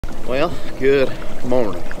Well, good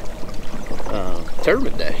morning.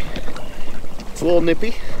 Tournament day. It's a little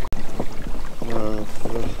nippy. The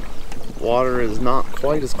water is not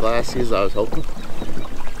quite as glassy as I was hoping.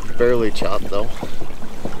 Barely chopped though.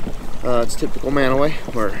 It's typical man-away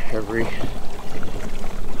where every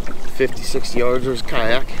 50-60 yards there's a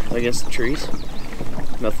kayak against the trees.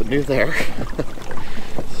 Nothing new there.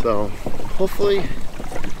 So hopefully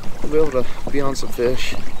we'll be able to be on some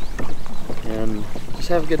fish and just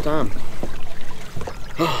have a good time.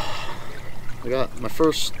 I got my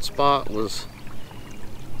first spot was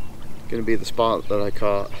gonna be the spot that I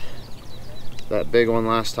caught that big one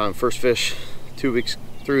last time. First fish 3 weeks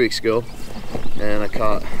ago, and I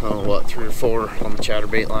caught, I don't know what, 3 or 4 on the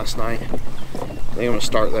chatterbait last night. I think I'm gonna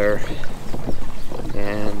start there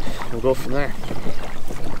and we'll go from there.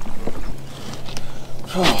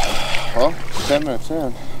 Well, 10 minutes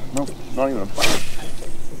in, nope, not even a bite.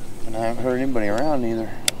 And I haven't heard anybody around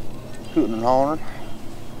either, hooting and hollering.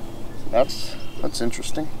 So that's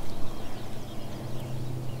interesting.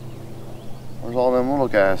 Where's all them little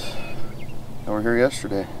guys that were here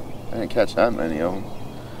yesterday? I didn't catch that many of them.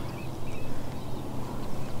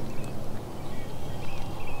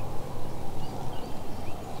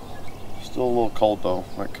 Still a little cold though.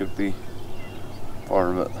 That could be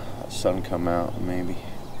part of it. That sun come out and maybe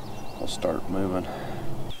I'll start moving.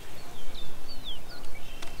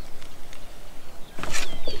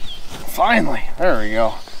 Finally, there we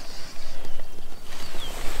go.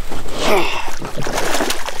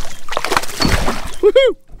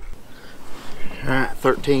 Woohoo! Alright,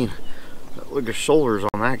 13. Look at the shoulders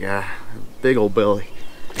on that guy. Big old belly.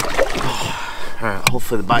 Alright,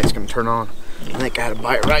 hopefully the bite's gonna turn on. I think I had a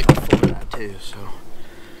bite right before that too, so.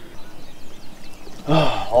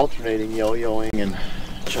 Alternating yo-yoing and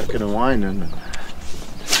chucking and winding and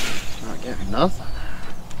not getting nothing.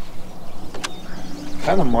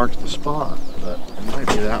 Kind of marked the spot, but it might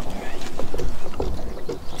be that way.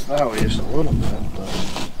 It's that way just a little bit, but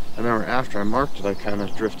I remember after I marked it, I kind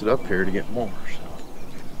of drifted up here to get more, so.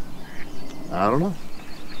 I don't know.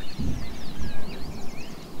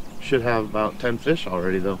 Should have about 10 fish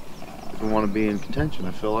already though. If we want to be in contention,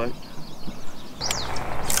 I feel like.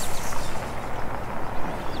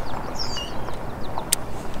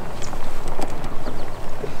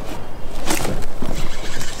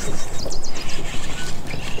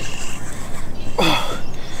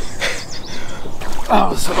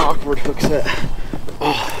 Oh, it's an awkward hook set.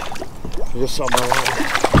 Oh, I just saw my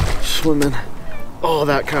line swimming. Oh,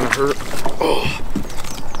 that kind of hurt. Oh,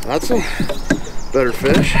 that's a better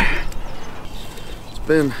fish. It's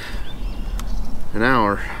been an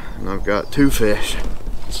hour and I've got 2 fish.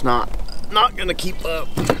 It's not gonna keep up.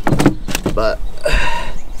 But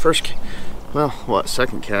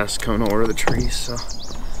second cast coming over the trees, so.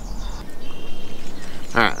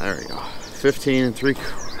 Alright, there we go. 15 and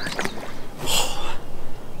 3/4.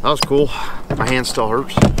 That was cool. My hand still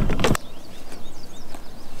hurts.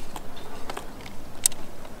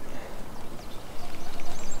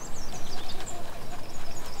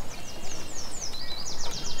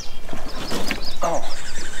 Oh,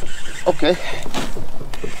 okay.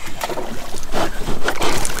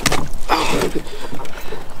 Oh.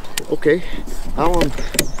 Okay, that one,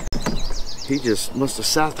 he just must have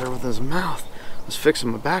sat there with his mouth. I was fixing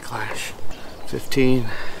my backlash. 15,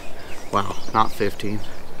 wow, not 15.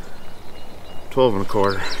 12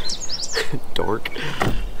 1/4. Dork.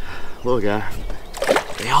 Little guy.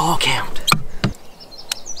 They all count.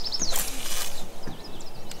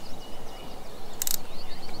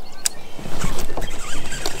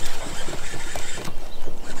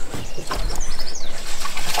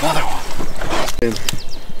 Another one. Been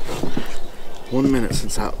 1 minute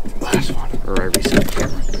since that last one, or I reset the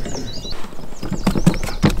camera.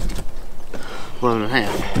 11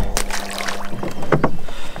 1/2.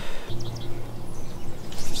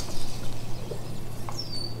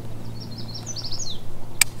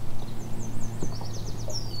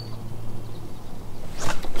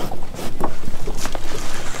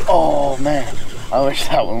 Oh man, I wish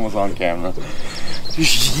that one was on camera. You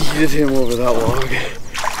yeeted him over that log.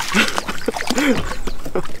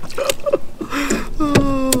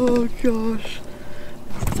 Oh gosh.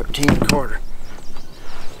 13 1/4.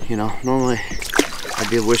 You know, normally I'd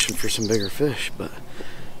be wishing for some bigger fish, but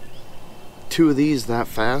 2 of these that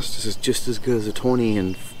fast is just as good as a 20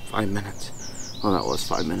 in 5 minutes. Well, that was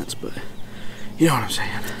 5 minutes, but you know what I'm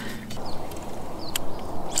saying.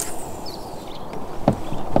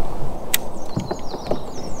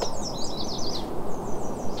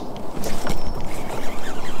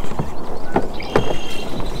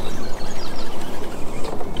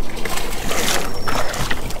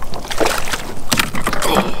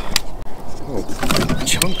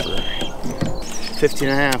 15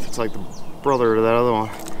 and a half. It's like the brother to that other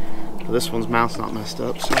one. But this one's mouth's not messed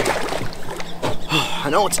up, so. I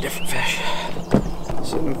know it's a different fish.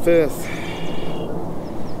 Sitting in 5th.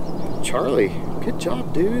 Charlie, good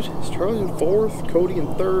job, dude. Charlie's in 4th, Cody in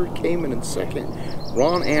 3rd, Cayman in 2nd,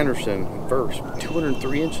 Ron Anderson in 1st.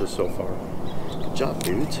 203 inches so far. Good job,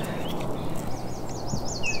 dudes.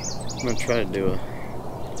 I'm gonna try to do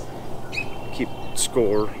keep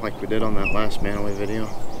score like we did on that last Manaway video.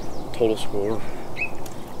 Total score.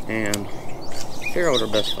 And figure out what our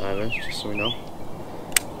best 5 is, just so we know.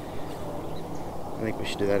 I think we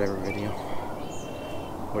should do that every video.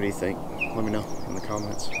 What do you think? Let me know in the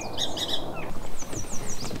comments.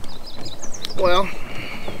 Well,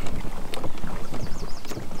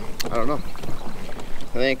 I don't know.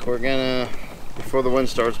 I think we're gonna, before the wind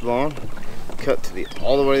starts blowing, cut to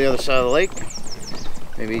all the way to the other side of the lake.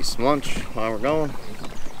 Maybe eat some lunch while we're going.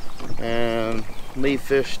 And leave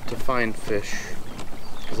fish to find fish.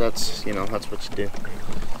 Because that's, you know, that's what you do.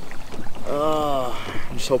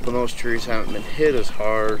 I'm just hoping those trees haven't been hit as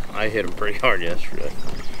hard. I hit them pretty hard yesterday.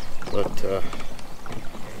 But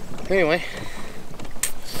anyway,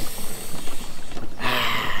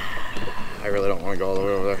 I really don't want to go all the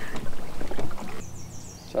way over there.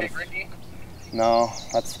 Hey, Ricky? No,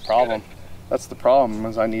 that's the problem. That's the problem,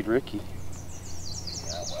 is I need Ricky.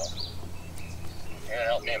 Yeah, well, you're gonna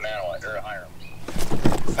help me in Manaway, you're gonna hire him.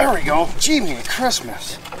 There we go. Jimmy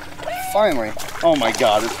Christmas. Finally. Oh my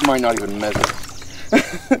God, it might not even measure.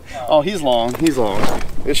 Oh, he's long. He's long.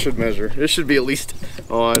 It should measure. It should be at least.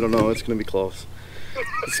 Oh, I don't know. It's gonna be close.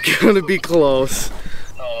 It's gonna be close.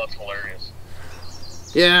 Oh, that's hilarious.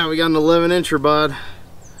 Yeah, we got an 11-incher, bud.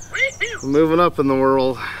 We're moving up in the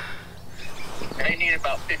world. I need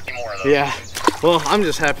about 50 more of those. Yeah. Well, I'm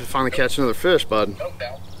just happy to finally catch another fish, bud. No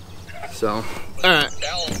doubt. So, all right.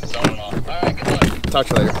 Dallas is zoning off. All right, good luck. Talk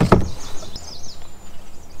to you later.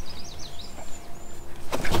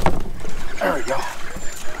 There we go.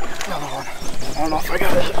 Another one. I don't know if I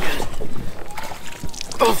got it.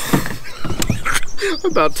 Oh. I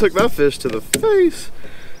about took that fish to the face.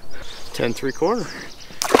 10 3/4.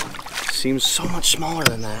 Seems so much smaller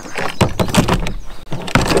than that.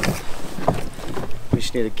 We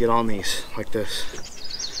just need to get on these like this.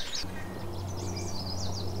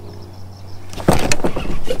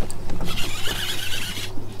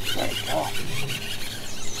 There we go.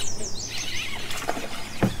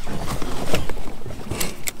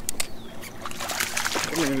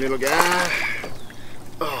 Come here, little guy.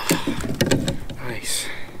 Oh, nice.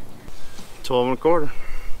 12 1/4.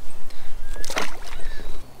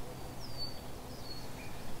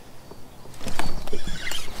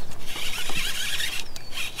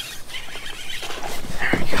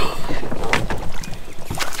 There we go.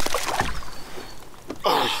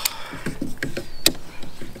 Oh.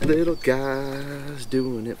 Little guy's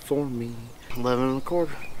doing it for me. 11 1/4.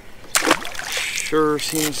 Sure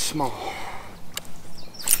seems small.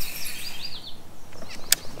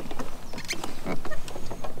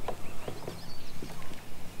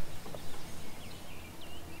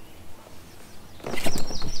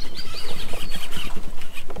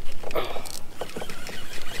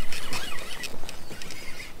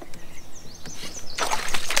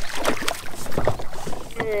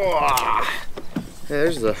 Yeah,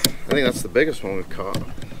 there's I think that's the biggest one we've caught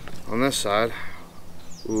on this side.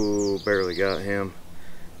 Ooh, barely got him,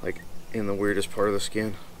 like in the weirdest part of the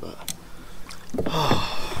skin. But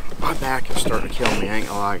oh, my back is starting to kill me, I ain't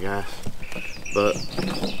gonna lie, guys. But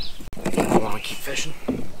I want to keep fishing.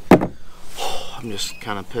 Oh, I'm just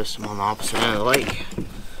kind of pissed I'm on the opposite end of the lake.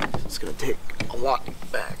 It's gonna take a lot to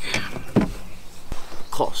get back.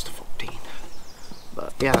 Close to 14.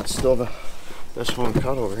 But yeah, it's still the best one we've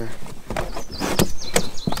caught over here.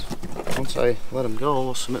 Once I let him go,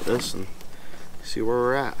 we'll submit this and see where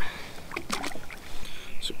we're at.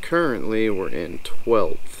 So currently we're in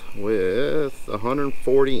 12th with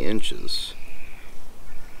 140 inches.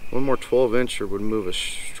 One more 12-incher would move us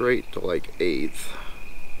straight to like 8th.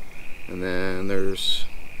 And then there's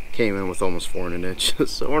Cayman with almost 400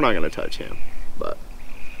 inches, so we're not gonna touch him. But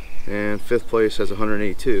and 5th place has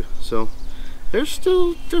 182. So there's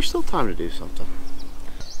still time to do something.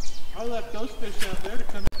 I left those fish out there to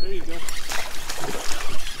come. There you go.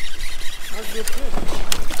 That's a good fish.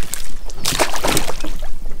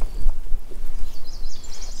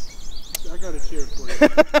 I got a cheer for you.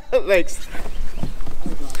 Thanks.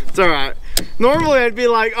 It's alright. Normally I'd be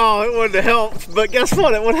like, oh, it wouldn't have helped, but guess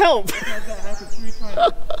what? It would help. I had that happen 3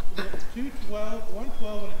 times. 212,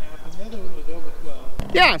 112 and a half, and the other one was over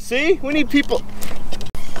 12. Yeah, see? We need people.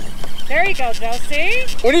 There you go, Joe, see?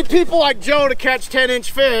 We need people like Joe to catch 10-inch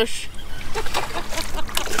fish.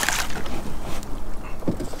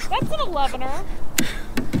 That's an 11er.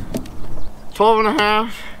 12 and a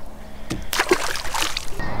half.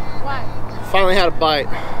 What? Finally had a bite.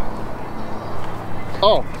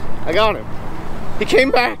 Oh, I got him. He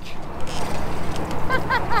came back.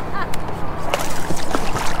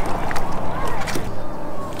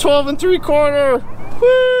 $12 3/4.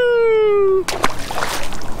 Woo!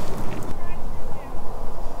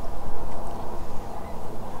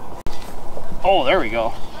 Oh, there we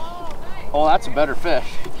go. Oh, nice. Oh, that's a better fish.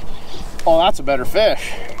 Oh, that's a better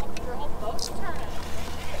fish. Your whole boat's turning.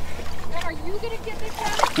 Now, are you gonna get this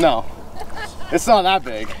out? No, it's not that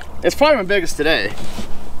big. It's probably my biggest today.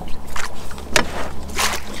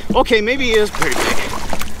 Okay, maybe he is pretty big.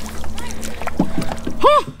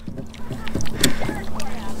 Huh.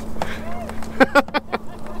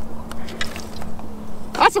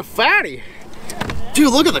 That's a fatty.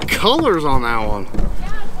 Dude, look at the colors on that one. Yeah,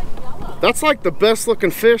 it's like yellow. That's like the best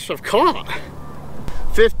looking fish I've caught.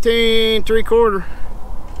 15 3/4.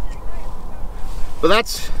 But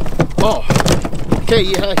that's, oh, okay,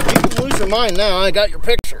 yeah, you can lose your mind now. I got your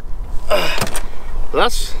picture. But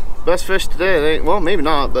that's best fish today. Well, maybe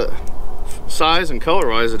not, but size and color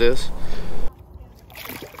wise it is.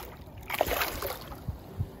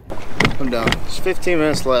 I'm done. There's 15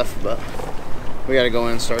 minutes left, but we gotta go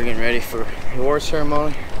in and start getting ready for the award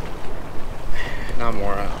ceremony. And I'm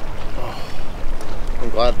wore out. Oh, I'm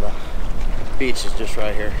glad the beach is just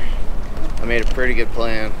right here. I made a pretty good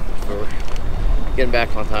plan for getting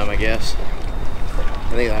back on time, I guess.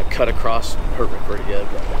 I think that cut across hurt me pretty good,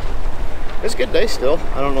 but it's a good day still.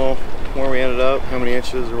 I don't know where we ended up, how many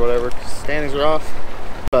inches or whatever, 'cause standings are off.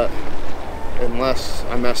 But unless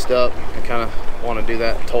I messed up, I kind of want to do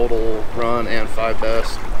that total run and 5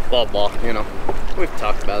 best, blah blah, you know. We've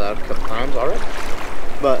talked about that a couple times already.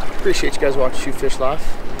 But appreciate you guys watching Shoot Fish Live.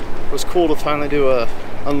 It was cool to finally do a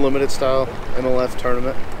unlimited style MLF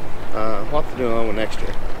tournament. We'll have to do another one next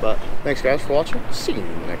year. But thanks guys for watching. See you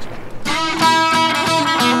in the next one.